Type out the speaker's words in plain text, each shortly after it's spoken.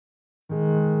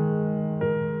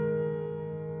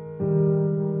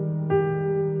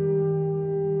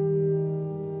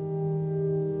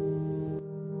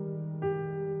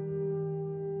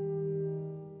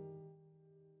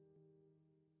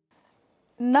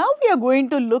Now we are going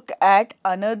to look at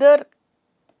another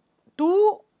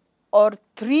 2 or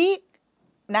 3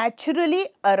 naturally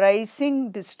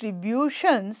arising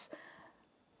distributions,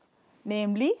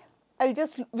 namely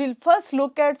we'll first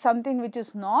look at something which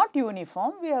is not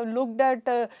uniform. We have looked at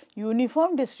a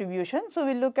uniform distribution, so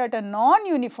we'll look at a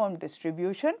non-uniform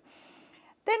distribution.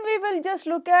 Then we will just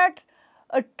look at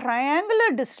a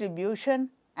triangular distribution,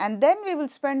 and then we will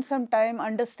spend some time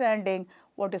understanding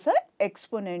what is an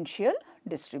exponential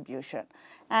distribution.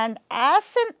 And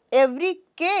as in every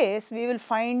case, we will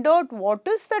find out what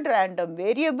is the random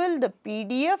variable, the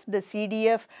PDF, the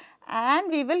CDF,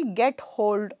 and we will get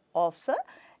hold of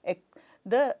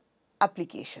the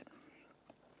application.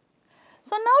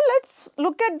 So now let's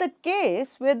look at the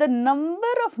case where the number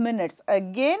of minutes,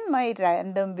 again my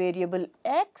random variable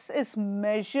x is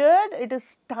measured, it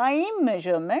is time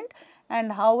measurement,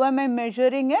 and how am I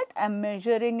measuring it? I am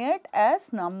measuring it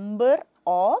as number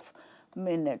of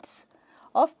minutes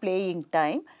of playing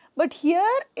time. But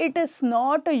here it is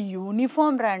not a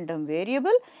uniform random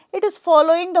variable, it is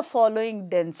following the following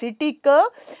density curve.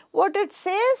 What it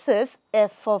says is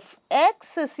f of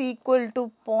x is equal to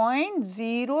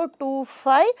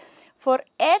 0.025 for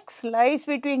x lies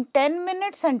between 10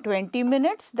 minutes and 20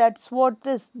 minutes, that is what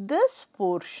is this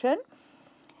portion.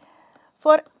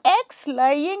 For x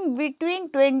lying between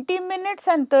 20 minutes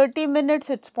and 30 minutes,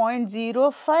 it is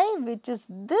 0.05, which is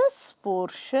this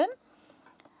portion.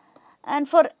 And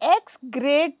for x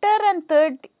greater than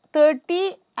 30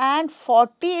 and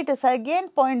 40, it is again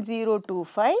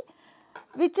 0.025,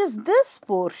 which is this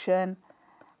portion,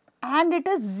 and it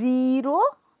is 0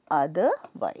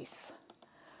 otherwise.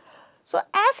 So,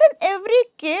 as in every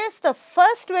case, the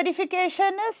first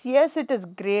verification is yes, it is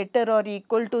greater or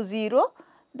equal to 0.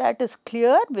 That is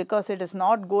clear because it is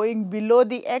not going below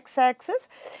the x-axis.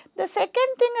 The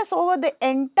second thing is over the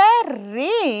entire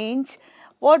range,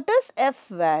 what is f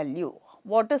value?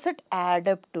 What does it add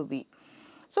up to be?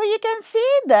 So, you can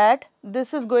see that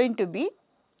this is going to be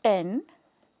 10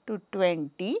 to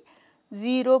 20,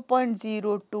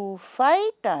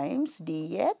 0.025 times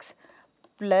dx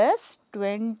plus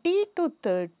 20 to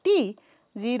 30,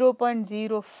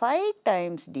 0.05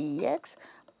 times dx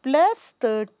plus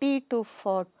 30 to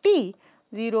 40,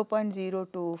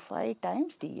 0.025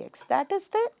 times dx. That is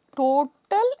the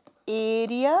total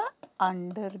area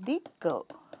under the curve.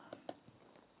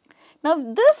 Now,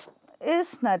 this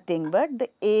is nothing but the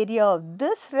area of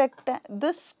this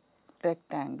rectangle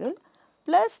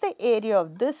plus the area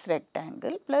of this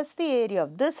rectangle plus the area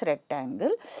of this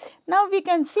rectangle. Now, we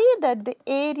can see that the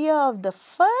area of the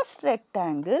first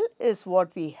rectangle is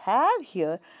what we have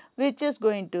here, which is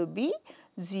going to be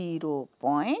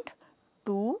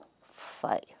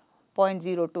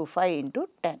 0.25 into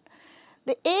 10.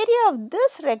 The area of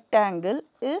this rectangle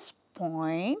is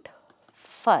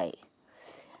 0.5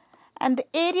 and the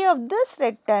area of this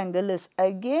rectangle is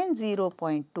again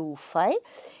 0.25,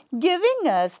 giving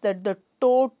us that the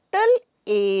total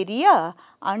area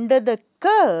under the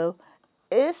curve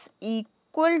is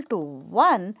equal to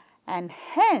 1, and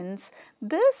hence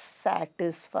this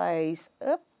satisfies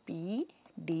a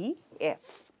PDF.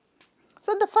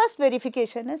 So, the first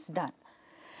verification is done.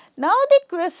 Now, the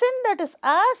question that is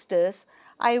asked is,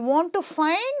 I want to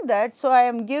find that, so I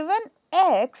am given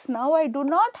x. Now, I do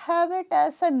not have it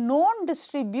as a known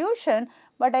distribution,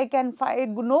 but I can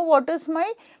know what is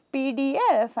my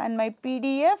PDF, and my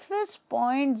PDF is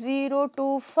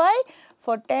 0.025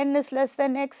 for 10 is less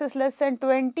than x is less than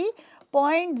 20,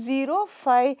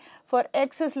 0.05 for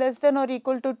x is less than or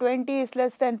equal to 20 is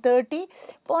less than 30,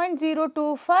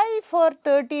 0.025 for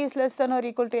 30 is less than or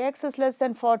equal to x is less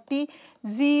than 40,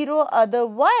 0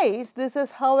 otherwise. This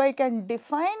is how I can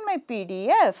define my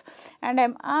PDF, and I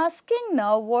am asking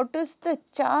now what is the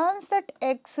chance that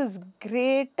x is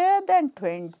greater than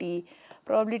 20,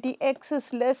 probability x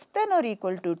is less than or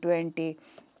equal to 20,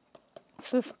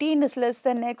 15 is less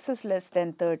than x is less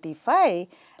than 35,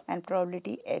 and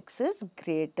probability x is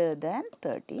greater than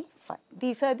 35.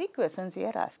 These are the questions we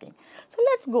are asking. So,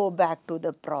 let us go back to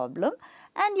the problem,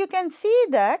 and you can see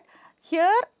that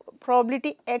here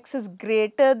probability x is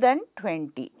greater than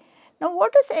 20. Now,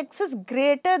 what is x is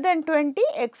greater than 20?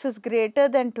 X is greater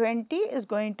than 20 is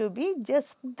going to be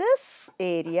just this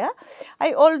area.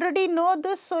 I already know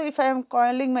this, so if I am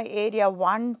calling my area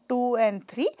 1, 2 and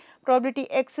 3, probability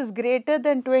x is greater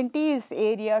than 20 is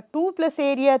area 2 plus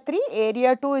area 3,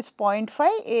 area 2 is 0.5,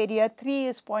 area 3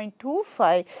 is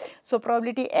 0.25. So,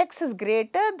 probability x is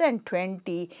greater than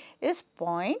 20 is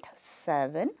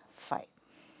 0.75.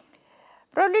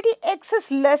 Probability x is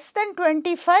less than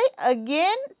 25,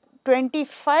 again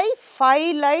 25,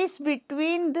 5 lies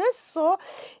between this. So,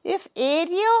 if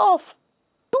area of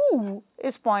 2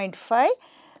 is 0.5.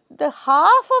 The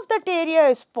half of that area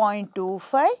is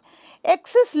 0.25.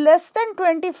 X is less than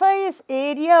 25 is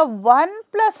area 1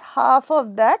 plus half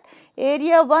of that.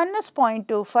 Area 1 is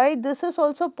 0.25. This is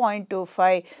also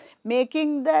 0.25,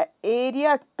 making the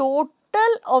area total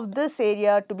of this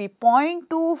area to be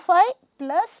 0.25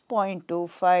 plus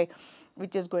 0.25,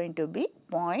 which is going to be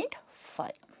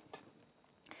 0.5.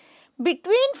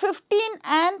 Between 15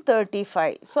 and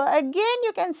 35. So, again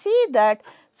you can see that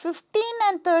 15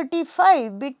 and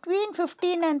 35, between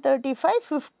 15 and 35,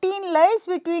 15 lies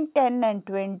between 10 and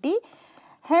 20.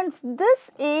 Hence, this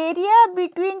area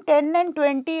between 10 and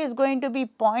 20 is going to be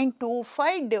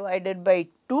 0.25 divided by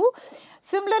 2.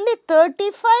 Similarly,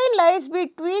 35 lies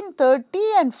between 30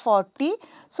 and 40.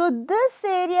 So, this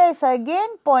area is again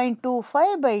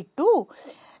 0.25 by 2.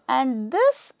 And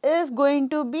this is going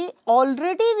to be,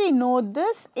 already we know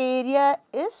this area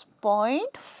is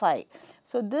 0.5.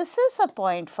 So, this is a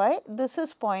 0.5, this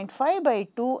is 0.5 by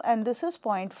 2 and this is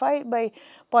 0.5 by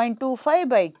 0.25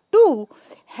 by 2.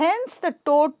 Hence, the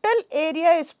total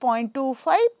area is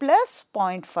 0.25 plus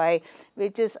 0.5,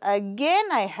 which is again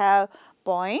I have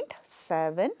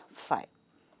 0.75.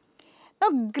 Now,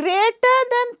 greater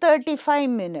than 35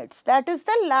 minutes, that is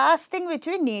the last thing which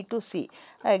we need to see.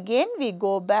 Again, we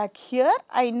go back here.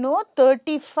 I know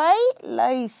 35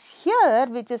 lies here,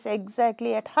 which is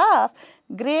exactly at half.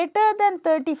 Greater than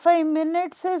 35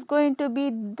 minutes is going to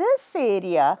be this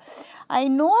area. I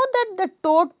know that the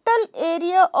total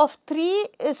area of 3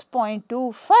 is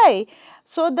 0.25.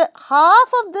 So, the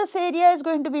half of this area is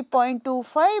going to be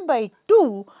 0.25 by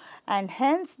 2. And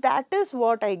hence, that is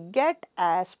what I get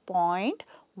as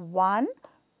 0.125.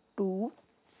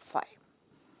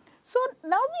 So,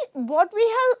 now what we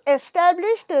have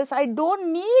established is I do not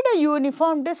need a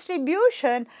uniform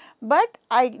distribution, but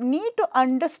I need to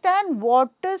understand what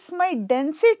is my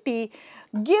density.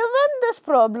 Given this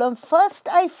problem, first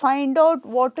I find out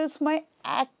what is my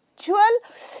actual,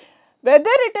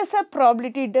 whether it is a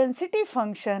probability density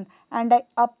function, and I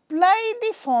apply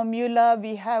the formula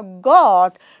we have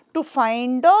got to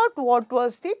find out what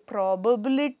was the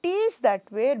probabilities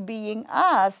that were being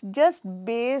asked just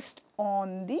based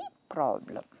on the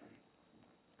problem.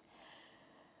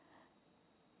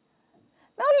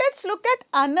 Now, let us look at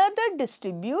another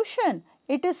distribution.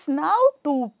 It is now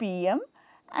 2 p.m.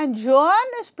 and Joan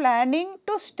is planning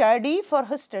to study for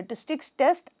her statistics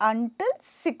test until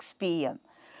 6 p.m.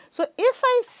 So, if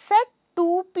I set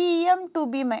 2 p.m. to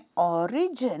be my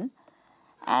origin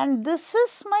and this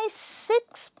is my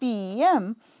 6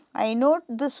 p.m., I know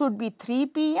this would be 3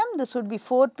 p.m., this would be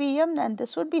 4 p.m. and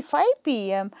this would be 5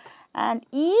 p.m. and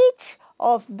each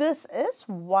of this is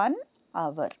 1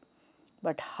 hour.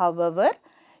 But however,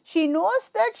 she knows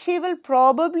that she will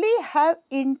probably have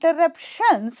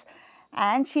interruptions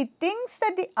and she thinks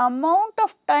that the amount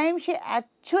of time she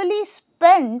actually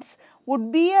spends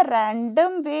would be a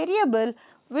random variable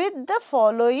with the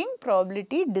following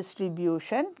probability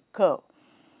distribution curve.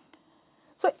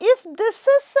 So, if this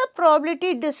is a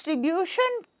probability distribution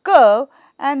curve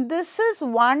and this is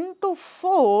 1 to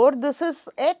 4, this is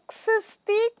x is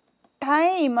the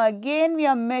time, again we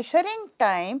are measuring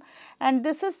time, and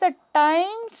this is the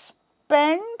time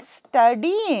spent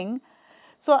studying.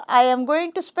 So, I am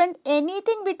going to spend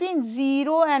anything between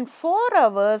 0 and 4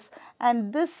 hours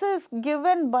and this is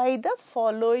given by the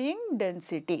following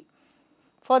density.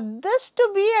 For this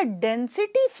to be a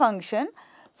density function,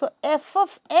 so f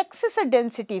of x is a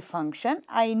density function.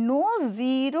 I know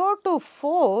 0 to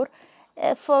 4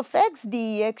 f of x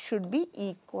dx should be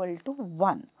equal to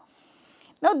 1.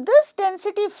 Now, this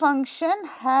density function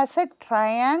has a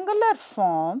triangular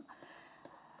form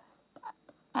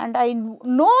and I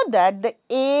know that the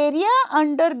area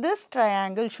under this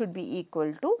triangle should be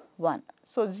equal to 1.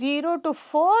 So, 0 to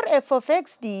 4 f of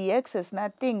x dx is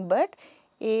nothing but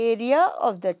area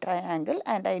of the triangle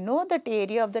and I know that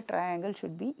area of the triangle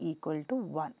should be equal to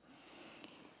 1.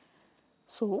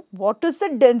 So, what is the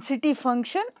density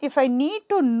function? If I need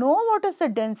to know what is the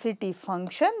density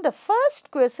function, the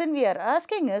first question we are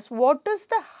asking is what is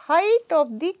the height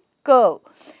of the curve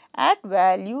at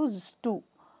values 2?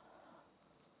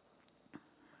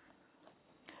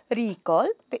 Recall,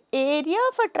 the area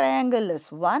of a triangle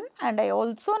is 1 and I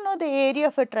also know the area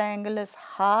of a triangle is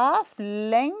half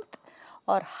length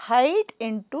or height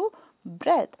into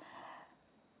breadth.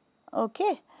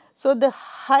 Okay. So, the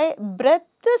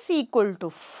breadth is equal to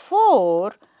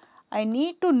 4. I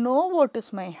need to know what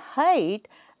is my height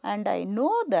and I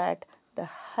know that the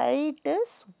height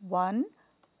is 1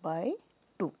 by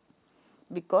 2.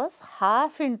 Because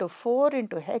half into 4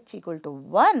 into h equal to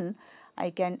 1, I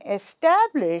can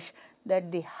establish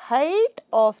that the height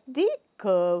of the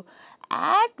curve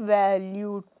at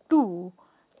value 2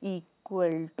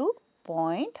 equal to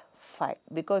 0.5,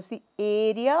 because the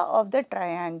area of the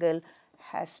triangle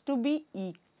has to be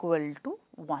equal to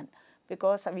 1,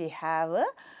 because we have a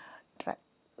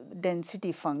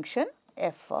density function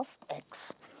f of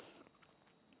x.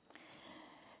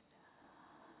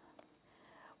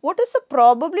 What is the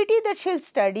probability that she will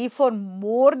study for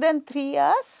more than 3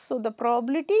 hours? So, the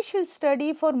probability she will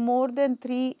study for more than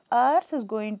 3 hours is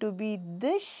going to be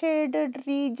this shaded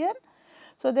region.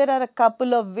 So, there are a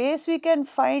couple of ways we can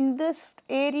find this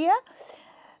area.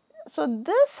 So,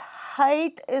 this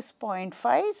height is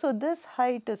 0.5. So, this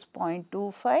height is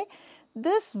 0.25.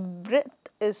 This breadth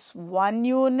is 1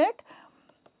 unit.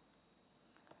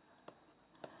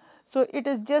 So, it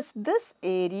is just this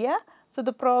area. So,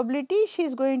 the probability she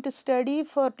is going to study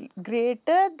for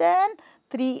greater than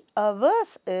 3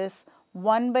 hours is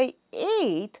 1 by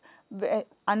 8.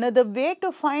 Another way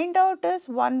to find out is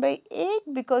 1 by 8,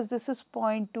 because this is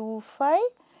 0.25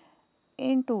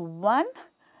 into 1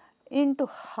 into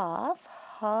half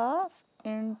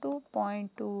into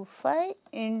 0.25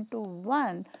 into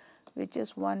 1, which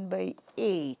is 1 by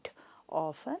 8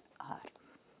 of an hour.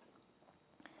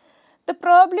 The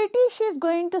probability she is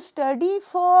going to study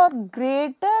for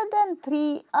greater than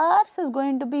 3 hours is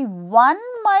going to be 1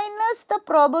 minus the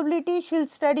probability she will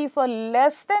study for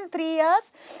less than 3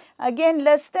 hours. Again,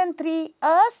 less than 3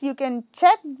 hours, you can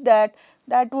check that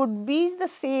would be the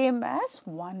same as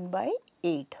 1 by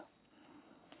 8.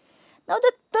 Now,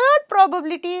 the third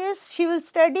probability is she will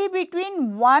study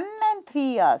between 1 and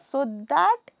 3 hours. So,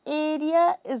 that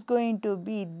area is going to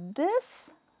be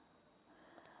this,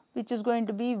 which is going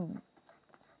to be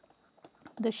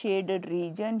the shaded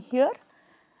region here.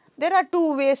 There are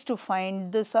two ways to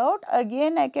find this out.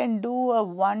 Again, I can do a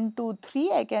 1, 2,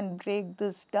 3. I can break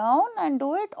this down and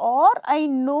do it, or I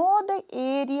know the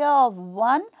area of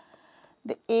 1,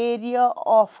 the area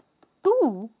of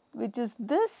 2, which is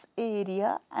this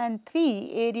area, and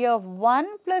 3, area of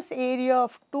 1 plus area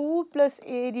of 2 plus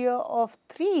area of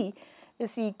 3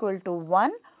 is equal to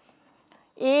 1.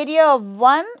 Area of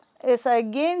 1 is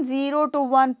again 0 to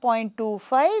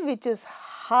 1.25, which is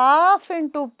half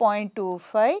into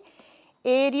 0.25.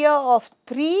 Area of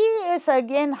 3 is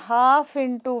again half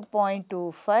into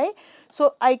 0.25.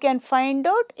 So, I can find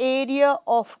out area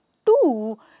of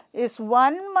 2 is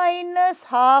 1 minus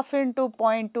half into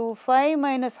 0.25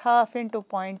 minus half into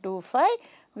 0.25,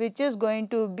 which is going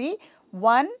to be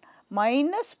 1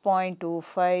 minus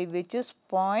 0.25, which is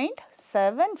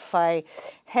 0.75.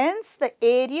 Hence, the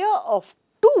area of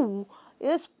 2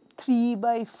 is 3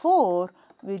 by 4,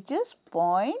 which is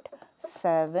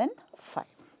 0.75.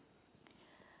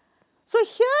 So,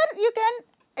 here you can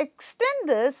extend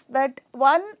this, that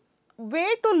one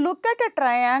way to look at a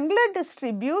triangular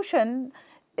distribution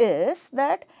is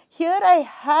that here I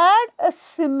had a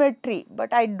symmetry,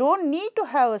 but I do not need to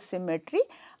have a symmetry.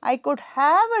 I could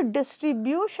have a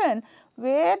distribution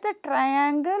where the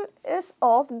triangle is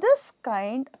of this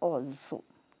kind also.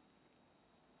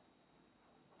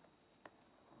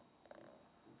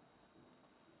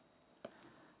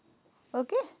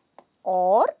 Okay,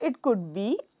 or it could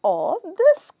be of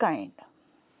this kind.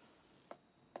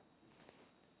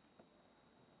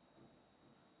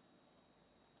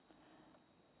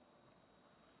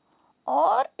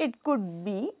 Or it could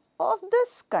be of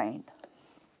this kind.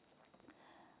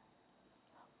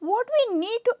 What we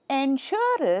need to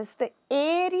ensure is the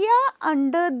area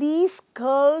under these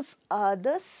curves are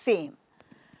the same.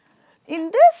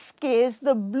 In this case,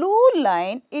 the blue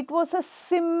line, it was a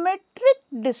symmetric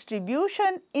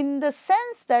distribution in the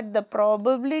sense that the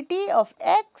probability of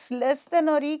x less than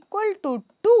or equal to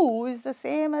 2 is the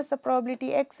same as the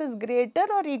probability x is greater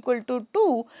or equal to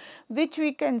 2, which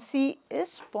we can see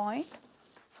is 0.5.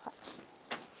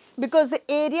 Because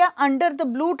the area under the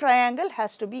blue triangle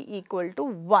has to be equal to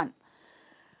 1.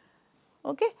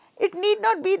 Okay. It need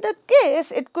not be the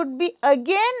case, it could be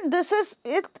again, this is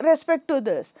with respect to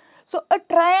this. So, a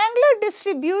triangular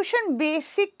distribution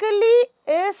basically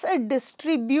is a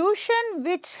distribution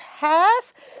which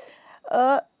has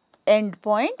a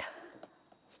endpoint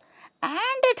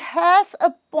and it has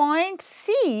a point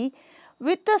C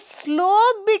with a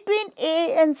slope between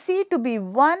A and C to be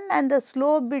 1 and the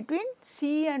slope between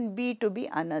C and B to be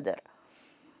another.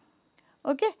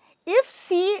 Okay. If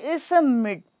C is a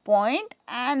midpoint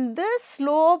and this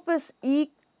slope is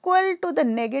equal to the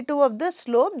negative of the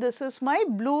slope, this is my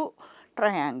blue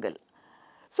triangle.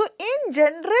 So, in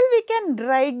general we can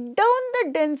write down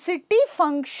the density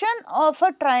function of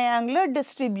a triangular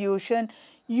distribution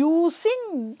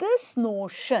using this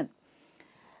notion.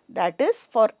 That is,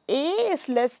 for A is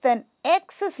less than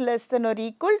x is less than or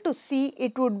equal to c,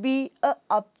 it would be a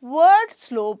upward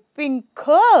sloping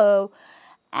curve,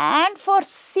 and for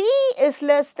c is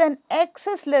less than x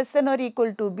is less than or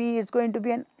equal to b, it's going to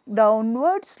be an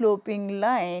downward sloping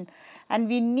line, and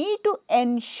we need to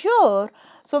ensure.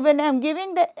 So when I am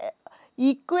giving the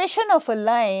equation of a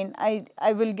line,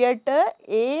 I will get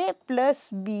a plus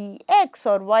bx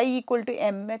or y equal to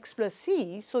mx plus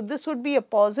c. So this would be a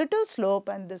positive slope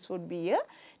and this would be a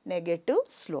negative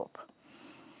slope.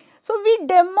 So we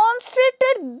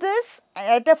demonstrated this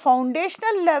at a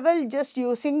foundational level just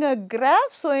using a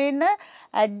graph. So in an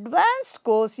advanced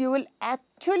course, you will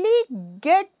actually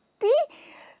get the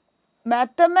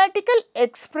mathematical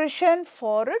expression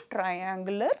for a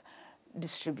triangular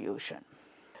distribution.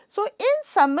 So in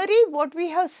summary, what we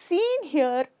have seen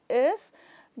here is,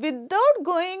 without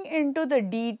going into the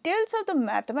details of the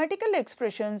mathematical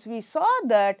expressions, we saw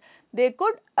that they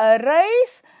could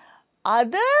arise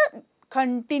other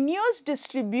continuous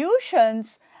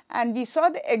distributions, and we saw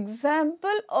the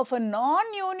example of a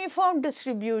non-uniform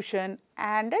distribution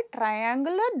and a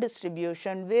triangular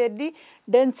distribution where the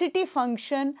density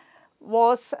function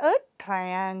was a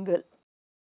triangle.